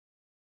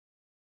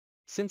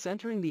Since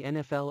entering the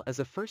NFL as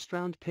a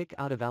first-round pick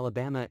out of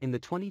Alabama in the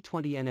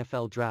 2020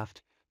 NFL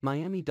Draft,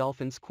 Miami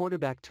Dolphins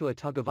quarterback Tua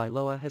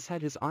Tagovailoa has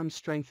had his arm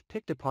strength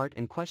picked apart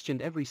and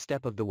questioned every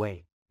step of the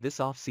way. This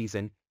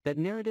offseason, that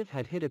narrative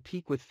had hit a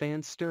peak with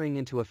fans stirring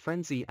into a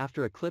frenzy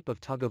after a clip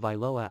of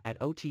Tagovailoa at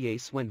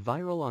OTAs went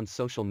viral on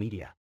social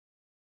media.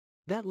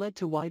 That led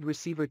to wide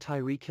receiver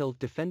Tyreek Hill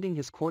defending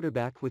his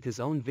quarterback with his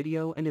own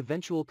video and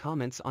eventual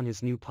comments on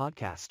his new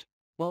podcast,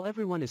 while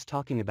everyone is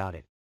talking about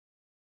it.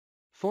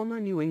 Former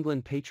New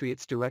England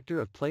Patriots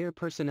Director of Player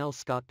Personnel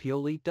Scott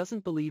Pioli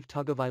doesn't believe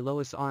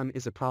Tagovailoa's arm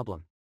is a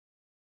problem.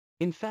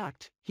 In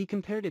fact, he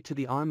compared it to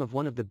the arm of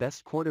one of the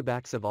best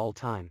quarterbacks of all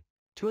time.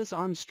 Tua's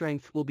arm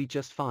strength will be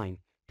just fine,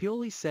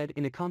 Pioli said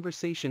in a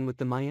conversation with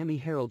the Miami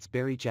Herald's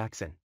Barry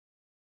Jackson.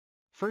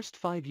 First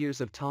 5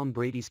 years of Tom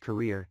Brady's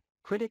career,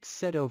 critics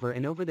said over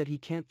and over that he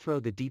can't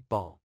throw the deep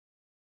ball.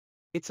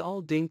 It's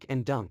all dink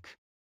and dunk.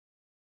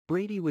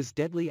 Brady was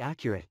deadly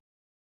accurate.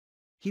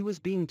 He was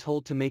being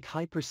told to make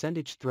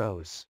high-percentage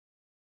throws,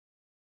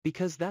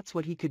 because that's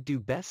what he could do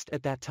best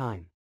at that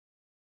time.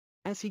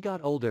 As he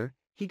got older,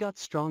 he got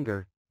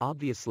stronger.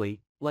 Obviously,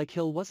 like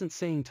Hill wasn't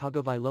saying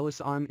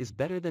Tagovailoa's arm is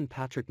better than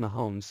Patrick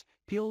Mahomes,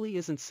 Pioli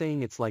isn't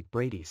saying it's like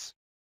Brady's.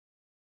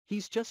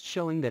 He's just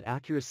showing that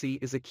accuracy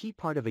is a key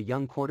part of a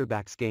young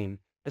quarterback's game,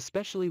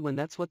 especially when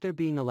that's what they're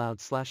being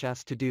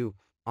allowed/asked to do.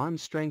 Arm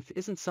strength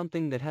isn't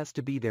something that has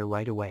to be there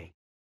right away.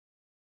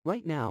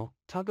 Right now,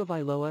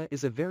 Tagovailoa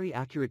is a very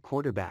accurate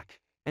quarterback,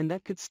 and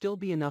that could still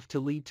be enough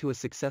to lead to a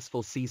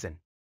successful season.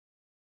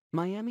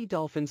 Miami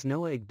Dolphins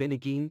Noah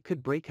Igbinoghene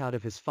could break out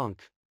of his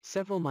funk.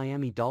 Several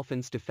Miami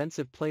Dolphins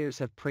defensive players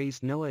have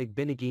praised Noah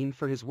Igbinoghene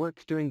for his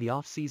work during the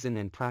offseason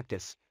and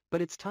practice,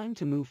 but it's time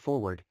to move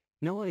forward.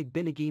 Noah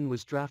Igbinoghene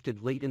was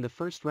drafted late in the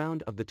first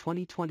round of the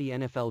 2020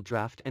 NFL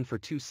Draft, and for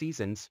 2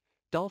 seasons,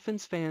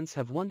 Dolphins fans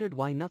have wondered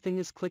why nothing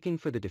is clicking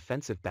for the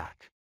defensive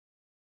back.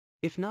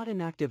 If not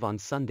inactive on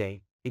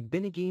Sunday,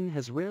 Igbinoghene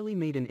has rarely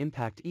made an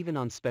impact even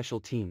on special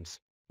teams.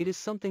 It is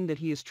something that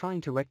he is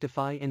trying to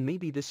rectify, and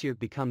maybe this year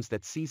becomes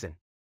that season.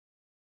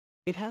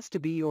 It has to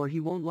be, or he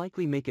won't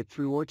likely make it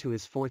through or to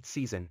his 4th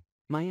season.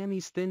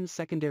 Miami's thin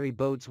secondary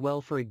bodes well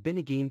for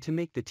Igbinoghene to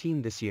make the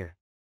team this year.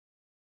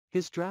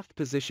 His draft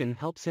position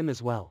helps him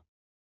as well.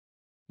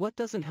 What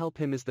doesn't help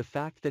him is the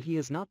fact that he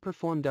has not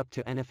performed up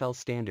to NFL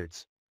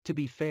standards. To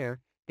be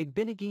fair,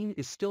 Igbinoghene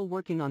is still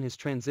working on his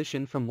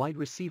transition from wide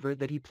receiver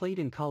that he played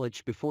in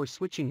college before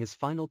switching his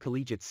final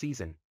collegiate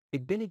season.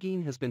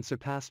 Igbinoghene has been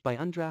surpassed by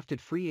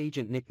undrafted free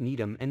agent Nick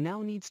Needham and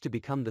now needs to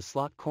become the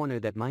slot corner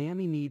that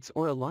Miami needs,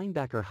 or a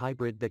linebacker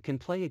hybrid that can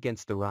play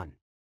against the run.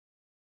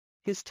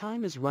 His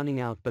time is running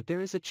out, but there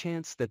is a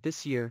chance that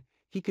this year,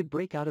 he could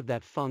break out of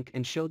that funk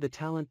and show the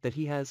talent that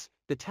he has,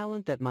 the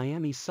talent that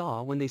Miami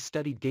saw when they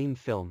studied game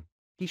film.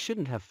 He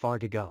shouldn't have far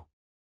to go.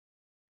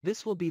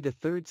 This will be the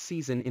 3rd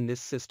season in this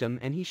system,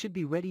 and he should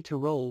be ready to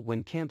roll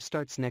when camp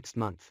starts next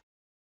month.